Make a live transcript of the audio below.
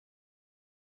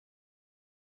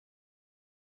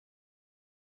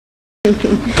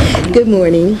Good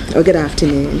morning or good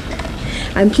afternoon.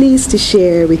 I'm pleased to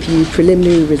share with you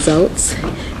preliminary results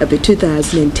of the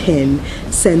 2010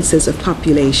 Census of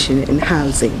Population and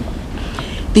Housing.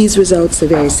 These results are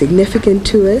very significant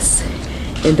to us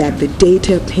in that the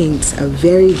data paints a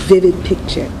very vivid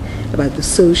picture about the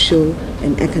social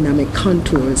and economic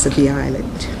contours of the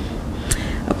island.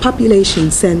 A population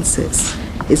census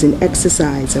is an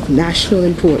exercise of national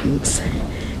importance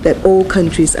that all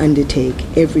countries undertake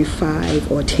every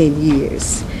 5 or 10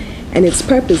 years. And its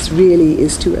purpose really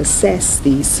is to assess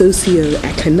the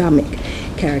socio-economic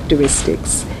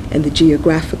characteristics and the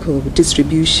geographical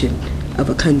distribution of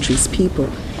a country's people.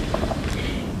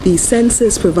 The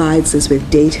census provides us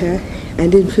with data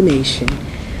and information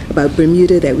about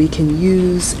Bermuda that we can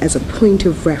use as a point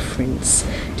of reference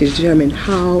to determine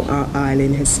how our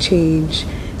island has changed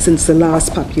since the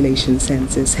last population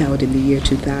census held in the year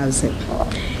 2000.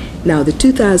 Now, the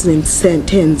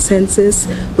 2010 census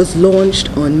was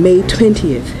launched on May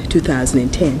 20th,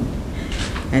 2010,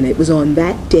 and it was on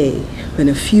that day when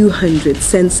a few hundred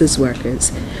census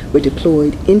workers were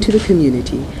deployed into the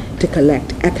community to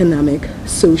collect economic,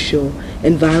 social,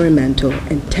 environmental,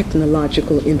 and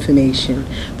technological information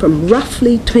from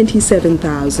roughly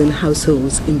 27,000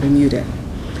 households in Bermuda.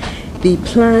 The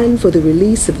plan for the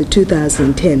release of the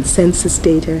 2010 census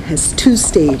data has 2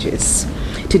 stages.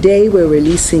 Today we're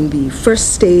releasing the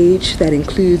first stage that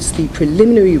includes the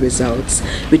preliminary results,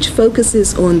 which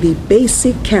focuses on the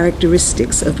basic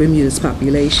characteristics of Bermuda's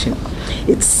population: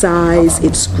 its size,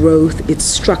 its growth, its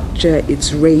structure,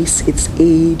 its race, its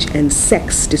age and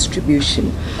sex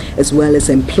distribution, as well as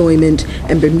employment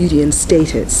and Bermudian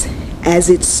status as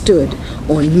it stood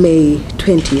on May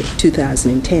 20th,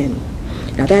 2010.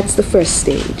 Now that's the first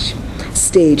stage.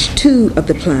 Stage 2 of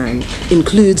the plan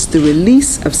includes the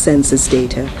release of census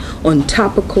data on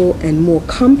topical and more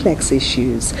complex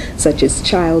issues such as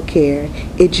childcare,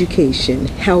 education,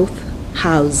 health,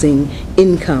 housing,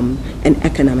 income, and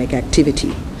economic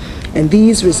activity. And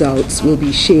these results will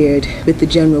be shared with the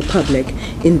general public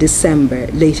in December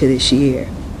later this year.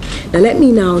 Now let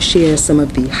me now share some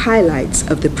of the highlights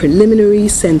of the preliminary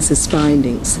census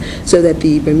findings so that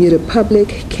the Bermuda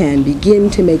public can begin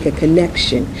to make a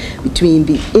connection between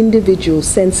the individual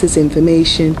census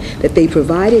information that they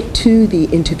provided to the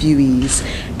interviewees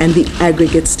and the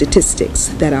aggregate statistics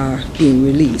that are being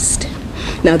released.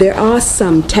 Now there are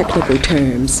some technical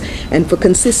terms, and for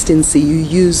consistency you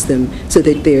use them so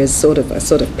that there is sort of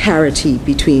parity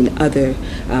between other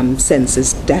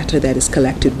census data that is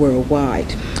collected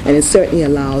worldwide, and it certainly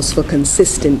allows for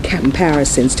consistent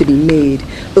comparisons to be made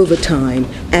over time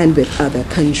and with other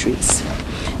countries.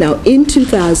 Now in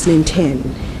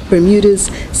 2010,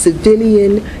 Bermuda's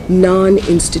civilian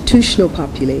non-institutional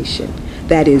population,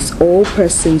 that is, all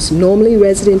persons normally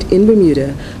resident in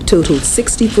Bermuda, totaled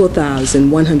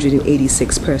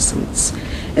 64,186 persons.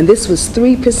 And this was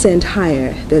 3%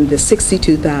 higher than the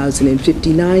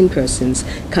 62,059 persons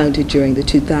counted during the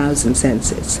 2000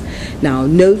 census. Now,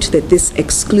 note that this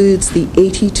excludes the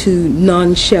 82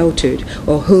 non-sheltered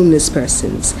or homeless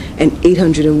persons and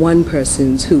 801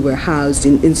 persons who were housed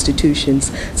in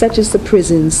institutions such as the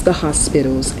prisons, the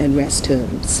hospitals, and rest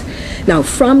homes. Now,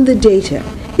 from the data,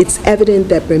 it's evident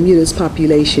that Bermuda's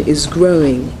population is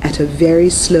growing at a very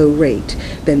slow rate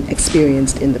than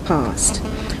experienced in the past.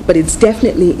 But it's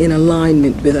definitely in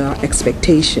alignment with our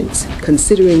expectations,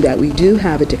 considering that we do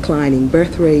have a declining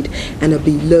birth rate and a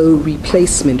below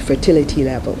replacement fertility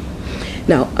level.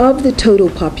 Now, of the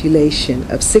total population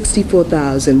of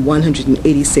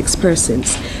 64,186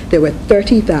 persons, there were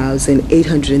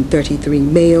 30,833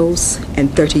 males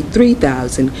and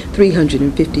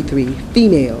 33,353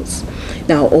 females.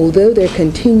 Now, although there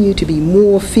continue to be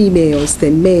more females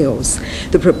than males,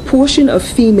 the proportion of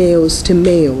females to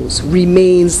males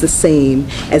remains the same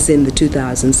as in the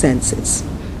 2000 census: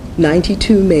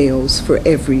 92 males for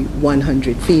every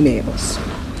 100 females.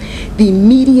 The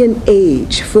median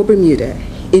age for Bermuda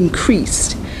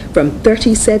increased from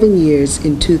 37 years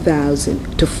in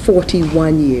 2000 to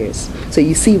 41 years. So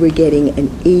you see we're getting an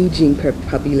aging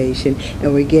population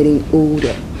and we're getting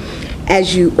older.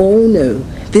 As you all know,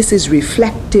 this is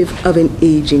reflective of an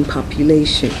aging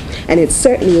population, and it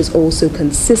certainly is also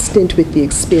consistent with the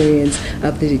experience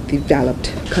of the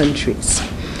developed countries.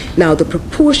 Now, the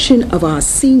proportion of our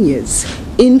seniors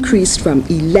increased from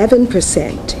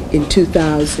 11% in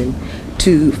 2000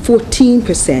 to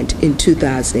 14% in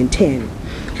 2010,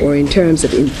 or in terms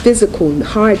of in physical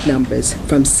hard numbers,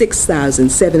 from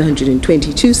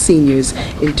 6,722 seniors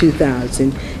in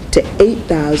 2000 to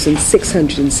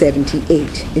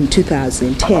 8,678 in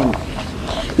 2010.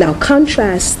 Now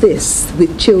contrast this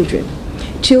with children.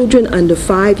 children under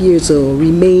 5 years old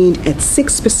remained at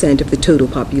 6% of the total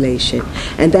population,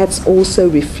 and that's also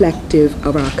reflective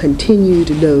of our continued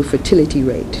low fertility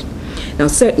rate. Now,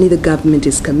 certainly the government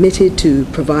is committed to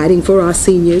providing for our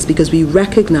seniors because we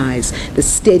recognize the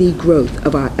steady growth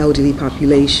of our elderly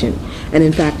population. And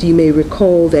in fact, you may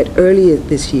recall that earlier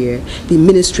this year, the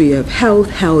Ministry of Health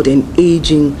held an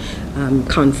aging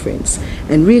conference.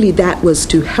 And really that was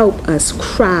to help us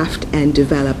craft and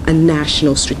develop a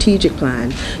national strategic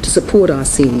plan to support our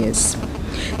seniors.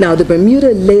 Now, the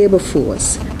Bermuda labor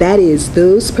force, that is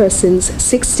those persons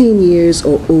 16 years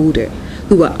or older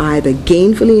who are either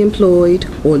gainfully employed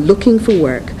or looking for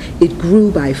work, it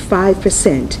grew by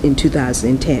 5% in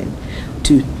 2010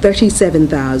 to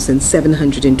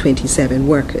 37,727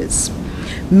 workers.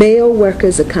 Male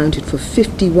workers accounted for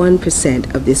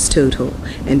 51% of this total,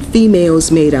 and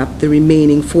females made up the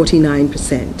remaining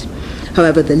 49%.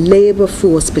 However, the labor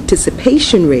force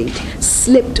participation rate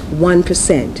slipped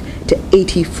 1% to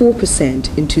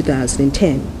 84% in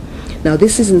 2010. Now,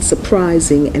 this isn't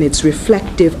surprising, and it's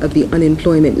reflective of the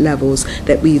unemployment levels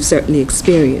that we've certainly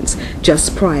experienced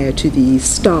just prior to the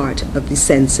start of the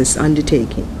census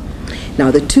undertaking.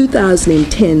 Now, the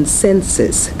 2010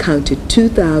 census counted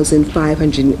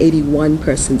 2,581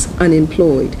 persons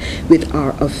unemployed, with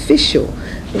our official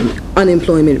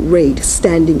unemployment rate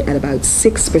standing at about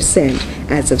 6%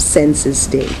 as of census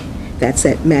day. That's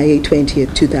at May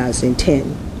 20th,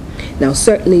 2010. Now,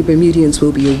 certainly Bermudians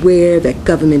will be aware that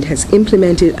government has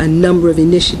implemented a number of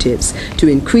initiatives to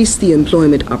increase the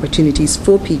employment opportunities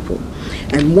for people.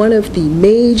 And one of the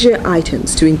major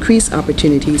items to increase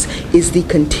opportunities is the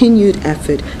continued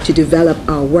effort to develop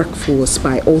our workforce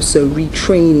by also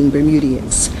retraining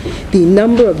Bermudians. The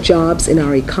number of jobs in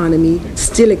our economy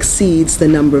still exceeds the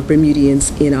number of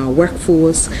Bermudians in our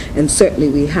workforce, and certainly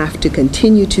we have to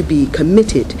continue to be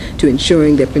committed to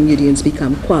ensuring that Bermudians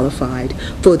become qualified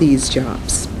for these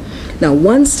jobs. Now,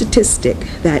 one statistic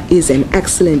that is an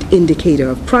excellent indicator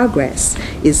of progress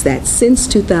is that since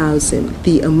 2000,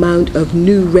 the amount of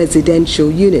new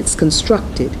residential units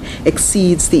constructed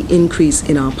exceeds the increase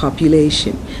in our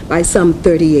population by some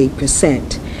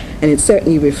 38%. And it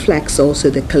certainly reflects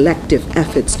also the collective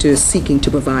efforts to seeking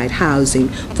to provide housing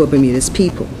for Bermuda's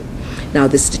people. Now,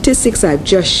 the statistics I've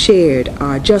just shared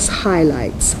are just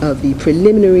highlights of the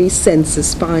preliminary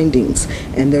census findings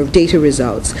and the data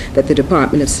results that the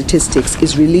Department of Statistics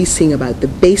is releasing about the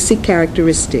basic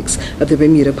characteristics of the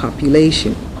Bermuda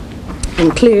population.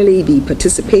 And clearly, the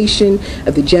participation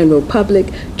of the general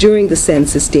public during the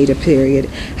census data period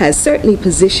has certainly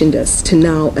positioned us to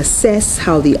now assess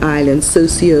how the island's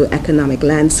socio-economic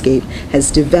landscape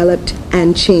has developed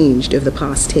and changed over the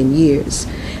past 10 years.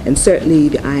 And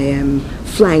certainly, I am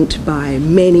flanked by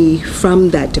many from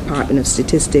that Department of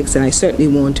Statistics, and I certainly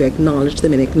want to acknowledge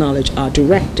them and acknowledge our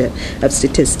Director of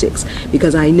Statistics,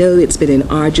 because I know it's been an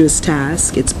arduous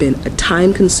task, it's been a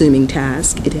time-consuming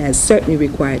task, it has certainly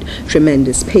required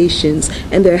tremendous patience,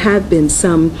 and there have been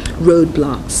some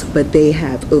roadblocks, but they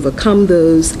have overcome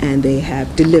those and they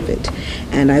have delivered.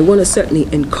 And I want to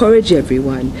certainly encourage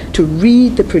everyone to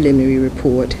read the preliminary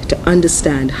report to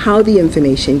understand how the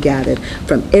information gathered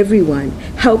from everyone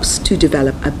helps to develop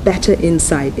a better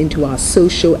insight into our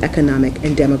social, economic,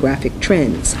 and demographic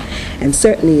trends. And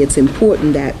certainly it's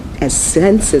important that as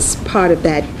census part of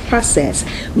that process,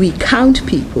 we count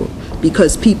people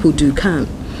because people do count.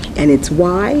 And it's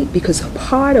why? Because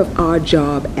part of our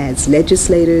job as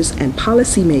legislators and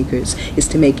policymakers is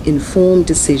to make informed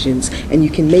decisions, and you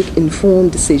can make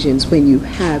informed decisions when you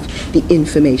have the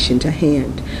information to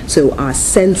hand. So our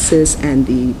census and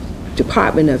the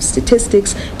Department of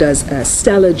Statistics does a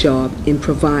stellar job in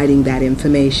providing that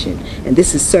information. And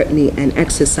this is certainly an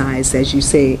exercise, as you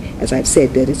say, as I've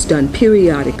said, that it's done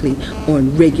periodically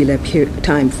on regular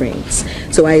time frames.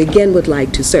 So I again would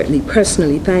like to certainly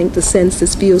personally thank the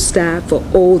census field staff for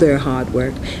all their hard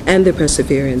work and their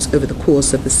perseverance over the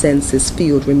course of the census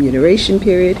field remuneration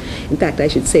period. In fact, I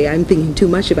should say I'm thinking too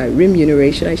much about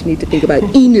remuneration. I should need to think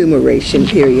about enumeration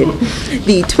period.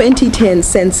 The 2010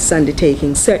 census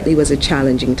undertaking certainly was a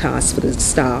challenging task for the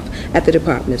staff at the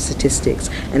Department of Statistics.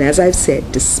 And as I've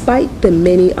said, despite the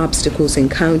many obstacles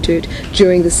encountered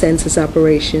during the census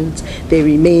operations, they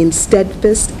remain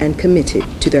steadfast and committed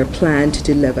to their plan to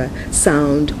deliver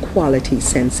sound, quality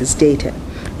census data.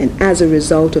 And as a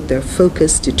result of their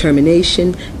focus,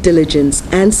 determination, diligence,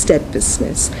 and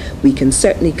steadfastness, we can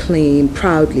certainly claim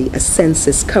proudly a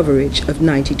census coverage of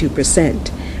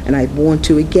 92%. And I want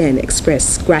to again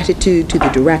express gratitude to the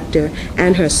Director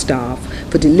and her staff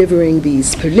for delivering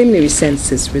these preliminary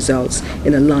census results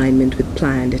in alignment with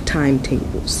planned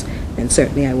timetables. And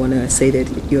certainly I want to say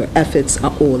that your efforts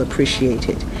are all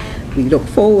appreciated. We look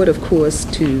forward, of course,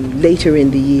 to later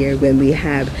in the year when we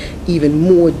have even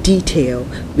more detail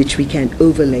which we can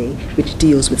overlay, which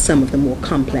deals with some of the more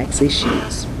complex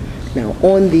issues. Now,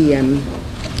 on the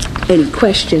any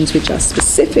questions which are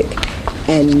specific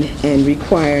and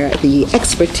require the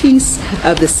expertise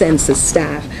of the census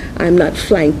staff, I'm not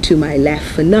flanked to my left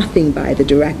for nothing by the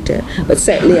director, but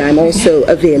certainly I'm also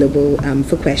available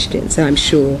for questions. I'm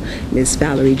sure Ms.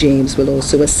 Valerie James will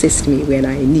also assist me when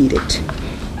I need it.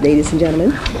 Ladies and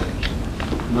gentlemen.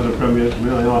 Madam Premier,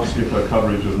 may I ask if a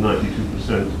coverage of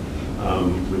 92%,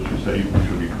 which you say you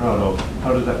should be proud of,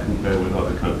 how does that compare with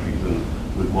other countries and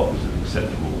with what is an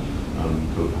acceptable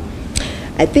total?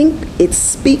 I think it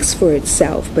speaks for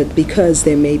itself, but because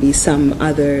there may be some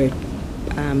other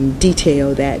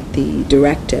detail that the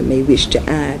director may wish to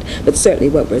add, but certainly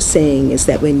what we're saying is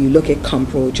that when you look at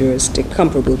comparable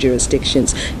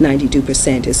jurisdictions,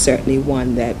 92% is certainly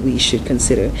one that we should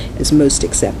consider as most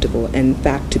acceptable, and in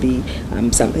fact to be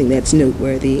something that's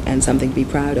noteworthy and something to be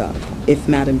proud of. If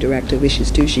Madam Director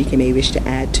wishes to, she may wish to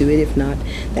add to it. If not,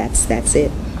 that's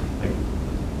it. Thank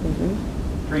you.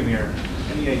 Premier,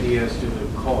 any idea as to the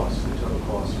cost, the total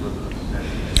cost for the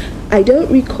I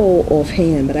don't recall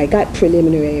offhand, but I got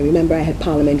preliminary. Remember, I had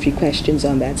parliamentary questions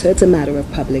on that, so it's a matter of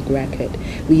public record.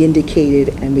 We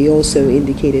indicated, and we also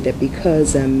indicated that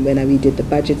because when we did the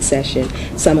budget session,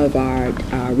 some of our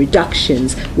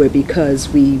reductions were because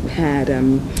we had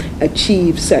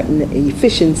achieved certain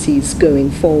efficiencies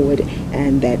going forward,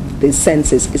 and that the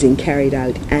census isn't carried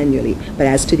out annually. But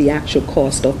as to the actual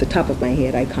cost, off the top of my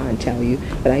head, I can't tell you,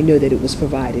 but I know that it was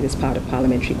provided as part of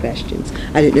parliamentary questions.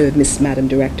 I don't know if Madam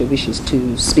Director wishes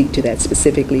to speak to that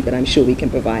specifically, but I'm sure we can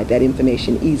provide that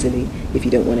information easily if you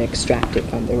don't want to extract it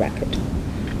from the record.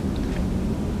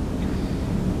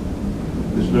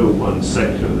 There's no one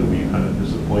sector that we've had a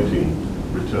disappointing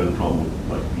return from,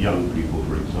 like young people,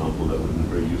 for example, that would have been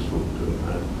very useful to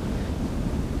have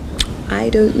had. I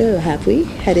don't know. Have we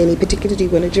had any particular? Do you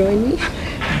want to join me?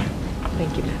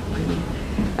 Thank you, Madam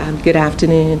Premier. Good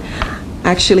afternoon.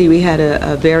 Actually, we had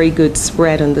a very good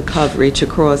spread on the coverage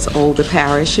across all the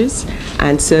parishes,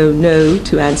 and so no,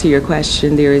 to answer your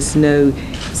question, there is no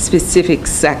specific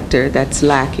sector that's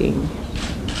lacking.